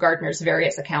on Gardner's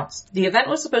various accounts. The event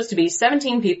was supposed to be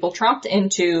 17 people tromped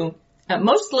into,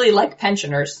 mostly like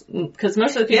pensioners, because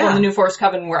most of the people in the New Forest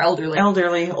Coven were elderly. Older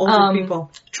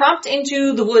people. Tromped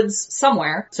into the woods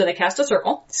somewhere, so they cast a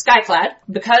circle, skyclad,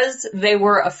 because they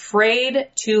were afraid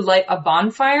to light a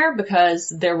bonfire because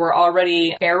there were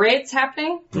already air raids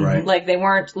happening. Right. Like they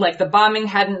weren't, like the bombing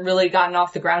hadn't really gotten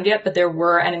off the ground yet, but there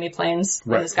were enemy planes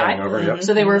in the sky. Over, yep.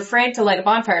 So they were afraid to light a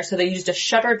bonfire, so they used a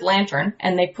shuttered lantern,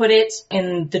 and they put it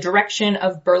in the direction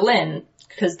of Berlin,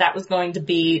 because that was going to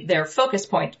be their focus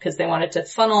point, because they wanted to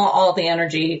funnel all the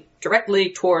energy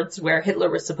directly towards where Hitler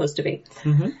was supposed to be.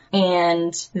 Mm-hmm.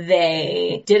 And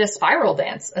they did a spiral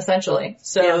dance, essentially.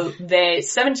 So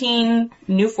 17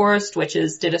 New Forest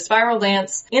witches did a spiral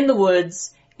dance in the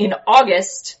woods in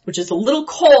August, which is a little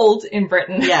cold in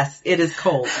Britain. Yes, it is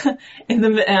cold. in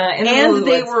the And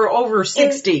they were over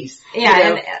 60s.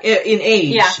 in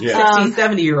age. Yeah. 60,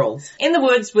 70-year-olds. In the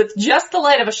woods with just the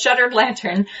light of a shuttered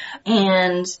lantern,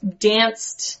 and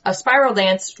danced a spiral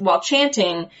dance while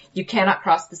chanting, "You cannot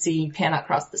cross the sea, you cannot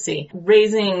cross the sea,"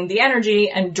 raising the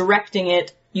energy and directing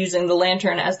it using the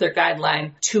lantern as their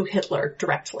guideline to Hitler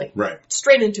directly. Right.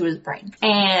 Straight into his brain.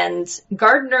 And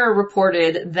Gardner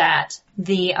reported that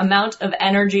the amount of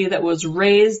energy that was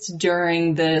raised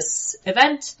during this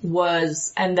event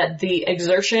was, and that the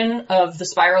exertion of the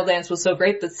spiral dance was so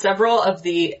great that several of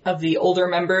the older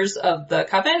members of the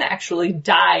coven actually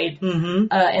died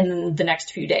in the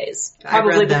next few days.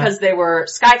 Probably because they were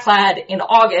skyclad in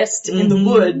August in the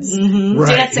woods,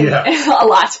 dancing a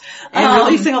lot. And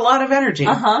releasing a lot of energy.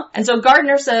 And so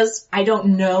Gardner says, I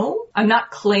don't know. I'm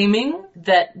not claiming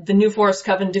that the New Forest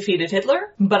Coven defeated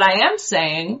Hitler, but I am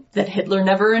saying that Hitler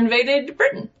never invaded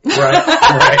Britain.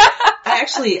 Right.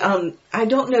 Actually, I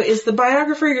don't know. Is the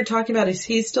biographer you're talking about, is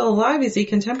he still alive? Is he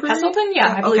contemporary? Heselton?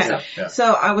 Yeah, I believe so. Yeah.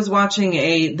 So I was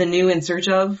watching the new In Search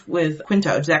Of with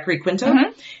Quinto, Zachary Quinto,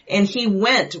 and he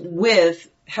went with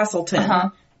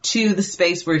Heselton to the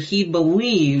space where he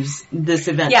believes this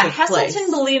event took place. Yeah,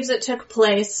 Heselton believes it took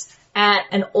place at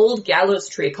an old gallows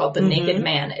tree called the Naked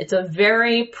Man. It's a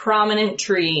very prominent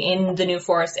tree in the New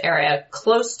Forest area,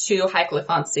 close to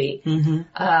Highcliffe-on-Sea,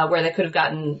 where they could have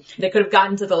gotten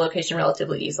to the location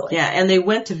relatively easily. Yeah, and they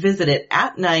went to visit it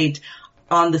at night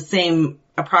on the same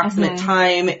approximate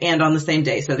time and on the same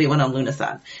day. So they went on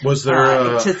Lunasad. Was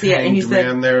there to see it, and he said,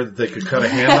 man there that they could cut a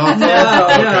hand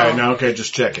off? Okay,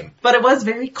 just checking. But it was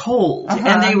very cold,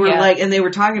 and they were and they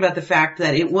were talking about the fact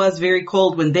that it was very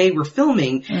cold when they were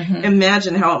filming.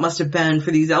 Imagine how it must have been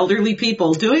for these elderly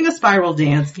people doing a spiral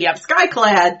dance,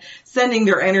 skyclad, sending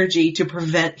their energy to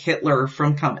prevent Hitler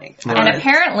from coming. And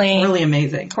apparently, really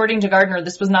amazing. According to Gardner,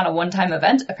 this was not a one-time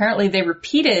event. Apparently, they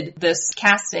repeated this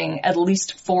casting at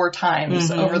least 4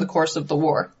 times over the course of the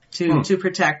war. To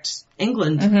protect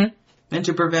England. And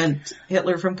to prevent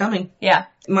Hitler from coming. Yeah.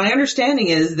 My understanding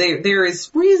is there is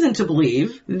reason to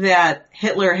believe that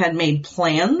Hitler had made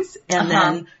plans and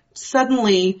then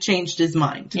suddenly changed his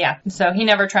mind. Yeah. So he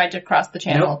never tried to cross the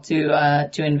channel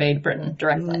to invade Britain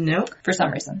directly. Nope. For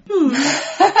some reason.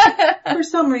 For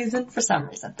some reason. For some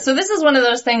reason. So this is one of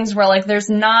those things where like there's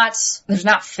not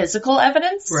physical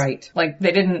evidence. Right. Like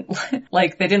they didn't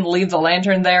leave the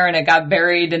lantern there and it got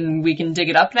buried and we can dig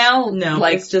it up now. No,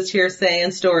 like, it's just hearsay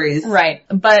and stories. Right.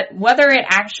 But whether it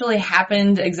actually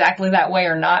happened exactly that way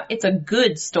or not, it's a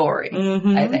good story,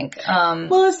 I think.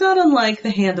 Well, it's not unlike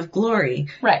the Hand of Glory.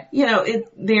 Right. You know,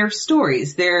 they're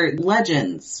stories, they're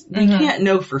legends. We can't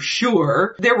know for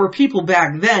sure. There were people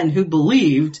back then who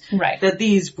believed that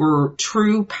these were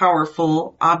true,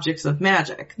 powerful objects of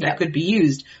magic that could be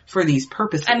used for these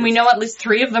purposes. And we know at least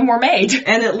 3 of them were made.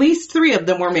 And at least 3 of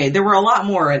them were made. There were a lot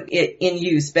more in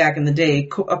use back in the day,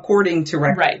 according to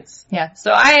records. Right. Yeah.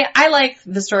 So I like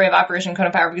the story of Operation Cone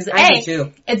of Power because I do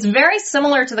too. It's very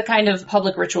similar to the kind of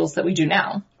public rituals that we do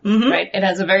now. Mm-hmm. Right? It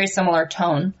has a very similar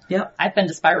tone. Yep. I've been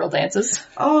to spiral dances.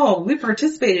 Oh, we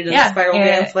participated in the spiral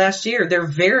dance last year. They're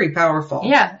very powerful.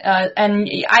 Yeah. And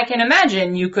I can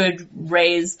imagine you could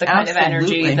raise the kind of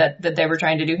energy that they were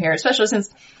trying to do here, especially since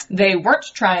they weren't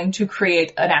trying to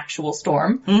create an actual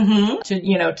storm. Mm-hmm.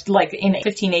 To, like in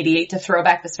 1588 to throw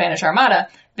back the Spanish Armada.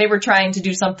 They were trying to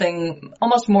do something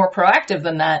almost more proactive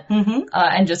than that,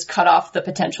 and just cut off the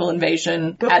potential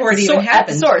invasion before it even happened. At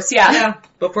the source, yeah,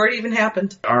 before it even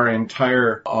happened. Our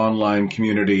entire online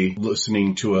community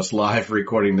listening to us live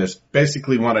recording this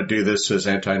basically want to do this as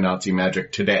anti-Nazi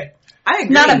magic today. I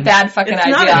agree. Not a bad fucking idea.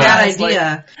 It's not a bad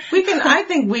idea. I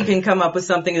think we can come up with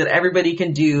something that everybody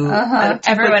can do.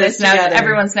 Everyone's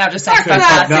now just talking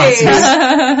about Nazis.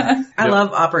 I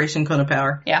love Operation Cone of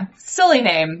Power. Yeah. Silly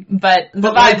name, but the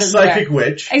vibe like is Psychic there.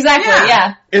 Witch. Exactly,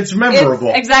 yeah. It's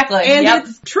memorable. Exactly. And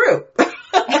it's true.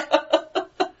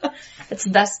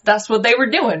 That's what they were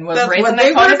doing, was raising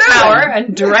the cone of power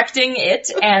and directing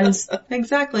it and...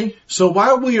 Exactly. So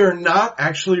while we are not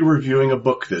actually reviewing a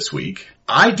book this week,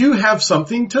 I do have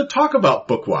something to talk about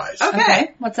book-wise.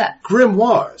 Okay. What's that?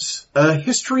 Grimoires, A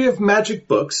History of Magic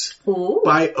Books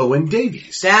by Owen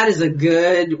Davies. That is a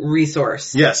good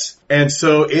resource. Yes. And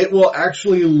so it will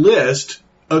actually list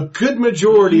a good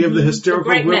majority of the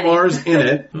historical grimoires in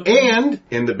it, and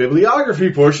in the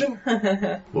bibliography portion,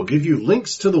 we'll give you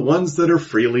links to the ones that are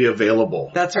freely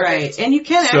available. That's right. And you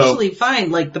can actually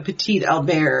find, like, the Petit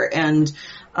Albert and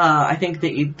I think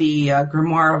the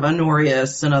Grimoire of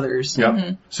Honorius and others. Yep.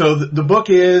 Mm-hmm. So the book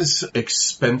is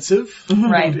expensive.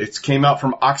 Mm-hmm. Right. It came out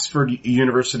from Oxford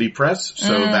University Press,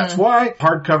 so that's why.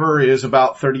 Hardcover is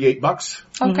about $38.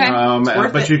 Okay.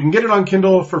 But you can get it on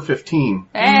Kindle for $15.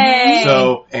 Hey.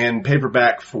 So, and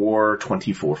paperback for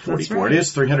 $24.44. Right. It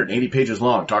is 380 pages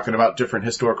long, talking about different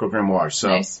historical grimoires. So,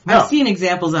 nice. I've seen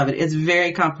examples of it. It's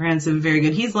very comprehensive, very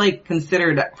good. He's like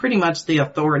considered pretty much the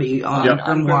authority on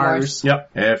grimoires. Yep.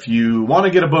 If you want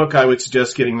to get a book, I would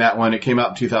suggest getting that one. It came out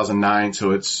in 2009,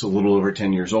 so it's a little over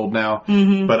 10 years old now.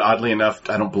 Mm-hmm. But oddly enough,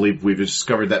 I don't believe we've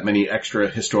discovered that many extra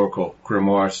historical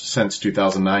grimoires since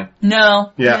 2009.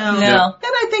 No. Yeah. No.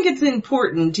 And I think it's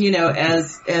important,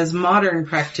 as modern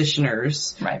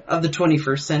practitioners of the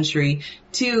 21st century,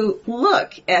 to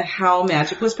look at how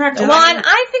magic was practiced. Well, and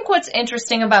I think what's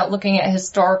interesting about looking at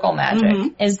historical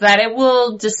magic is that it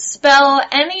will dispel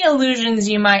any illusions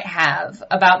you might have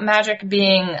about magic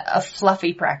being a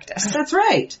fluffy practice. That's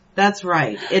right. That's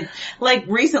right. Like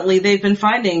recently they've been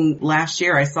finding, last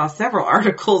year I saw several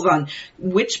articles on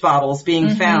witch bottles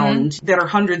being found that are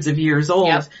hundreds of years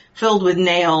old, filled with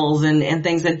nails and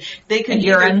things, and they could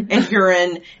urine,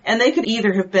 and they could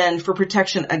either have been for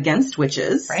protection against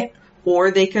witches. Right.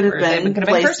 Or they could have been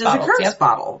placed as a curse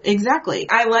bottle. Exactly.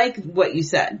 I like what you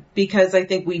said, because I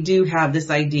think we do have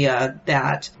this idea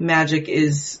that magic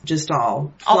is just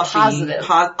all fluffy,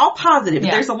 all positive. Yeah.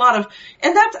 There's a lot of,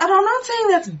 and I'm not saying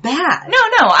that's bad.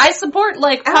 No, I support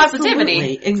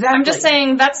positivity. Exactly. I'm just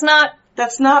saying that's not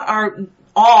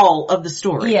all of the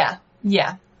story.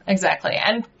 Yeah. Exactly.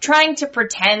 And trying to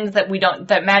pretend that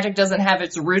that magic doesn't have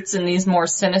its roots in these more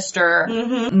sinister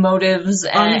motives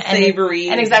and unsavory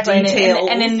details.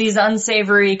 And in these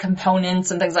unsavory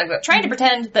components and things like that. Trying to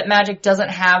pretend that magic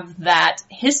doesn't have that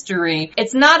history.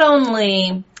 It's not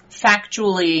only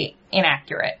factually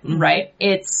inaccurate, right?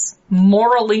 It's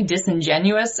morally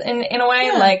disingenuous in a way.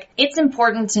 Yeah. Like, it's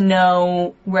important to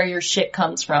know where your shit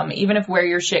comes from, even if where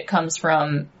your shit comes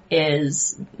from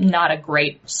is not a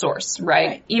great source,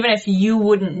 right? Even if you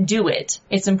wouldn't do it,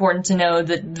 it's important to know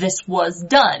that this was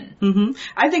done. Mm-hmm.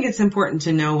 I think it's important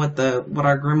to know what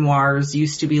our grimoires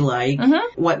used to be like,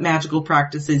 what magical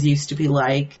practices used to be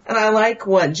like. And I like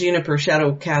what Juniper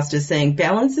Shadowcast is saying.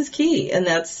 Balance is key, and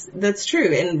that's true.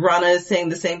 And Rana is saying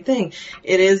the same thing.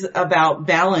 It is about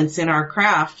balance in our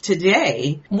craft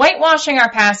today. Whitewashing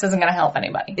our past isn't going to help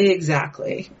anybody.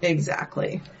 Exactly. It's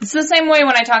the same way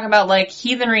when I talk about, like,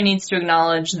 heathenry needs to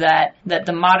acknowledge that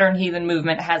the modern heathen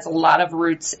movement has a lot of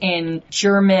roots in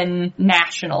German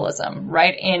nationalism,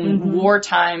 right? In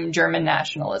wartime German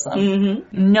nationalism.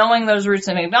 Knowing those roots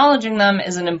and acknowledging them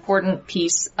is an important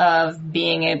piece of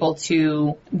being able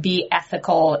to be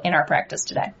ethical in our practice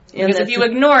today. Because if you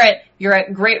ignore it, you're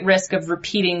at great risk of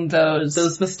repeating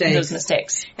those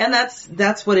mistakes. And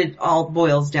that's what it all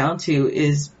boils down to,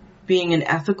 is being an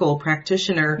ethical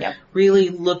practitioner, really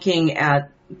looking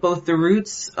at both the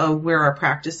roots of where our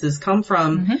practices come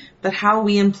from, but how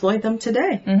we employ them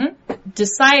today.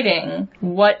 Deciding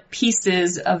what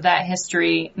pieces of that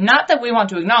history, not that we want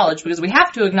to acknowledge, because we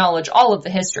have to acknowledge all of the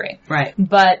history. Right.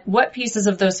 But what pieces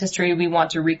of those history we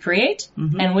want to recreate,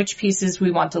 and which pieces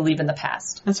we want to leave in the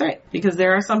past. That's right. Because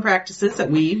there are some practices that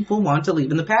we will want to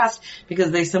leave in the past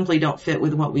because they simply don't fit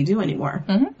with what we do anymore.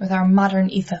 With our modern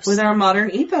ethos. With our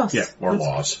modern ethos. Yeah, or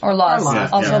laws. Or laws. Or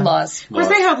laws. Also laws. Of course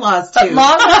they have laws But too.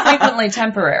 laws are frequently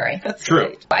temporary. That's True.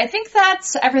 right. I think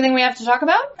that's everything we have to talk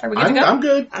about. Are we good to go? I'm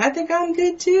good. I think I'm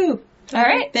good too. All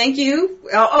right. Thank you.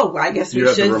 Oh, I guess You we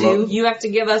have the should remote? do. You have to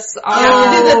give us You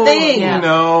have to do the thing. Yeah.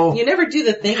 No. You never do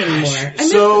the thing anymore. I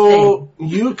miss So,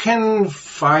 you can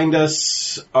find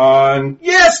us on,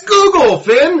 Google,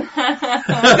 Finn!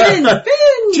 the thing.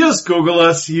 Finn! Just Google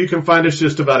us. You can find us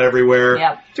just about everywhere.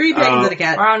 Yep. 3 Pagans and a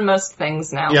Cat. We're on most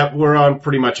things now. Yep, we're on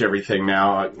pretty much everything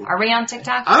now. Are we on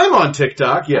TikTok? I'm on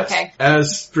TikTok, yes. Okay.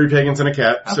 As 3 Pagans and a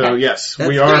Cat. So, Okay. yes, That's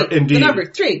we are 3. indeed. The number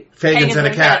 3.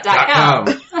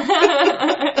 Pagansandacat.com.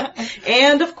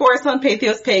 And of course on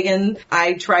Pathos Pagan,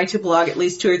 I try to blog at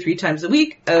least 2 or 3 times a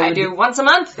week. I do once a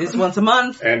month. Is once a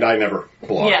month. And I never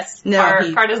blog. Yes. No,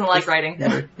 Car doesn't like writing.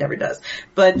 Never does.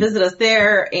 But visit us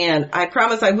there, and I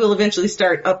promise I will eventually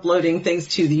start uploading things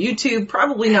to the YouTube,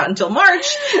 probably not until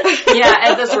March. Yeah,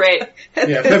 at this rate.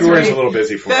 Yeah, February's a little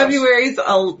busy for us. February's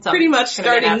pretty much It's gonna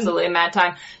be starting an absolutely mad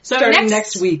time. So starting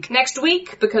next week. Next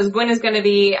week, because Gwen is going to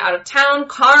be out of town,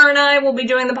 Car and I will be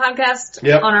doing the podcast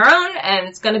Yep. on our own, and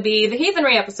it's going to be the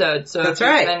Heathenry episode. So That's if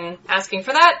you've right. been asking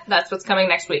for that, that's what's coming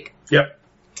next week. Yep.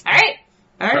 All right.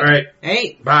 All right.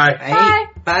 Hey. Bye. Bye.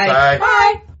 Bye.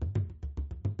 Bye.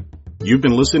 You've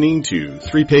been listening to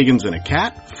 3 Pagans and a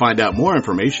Cat. Find out more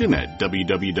information at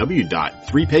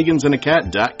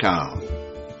www.3pagansandacat.com.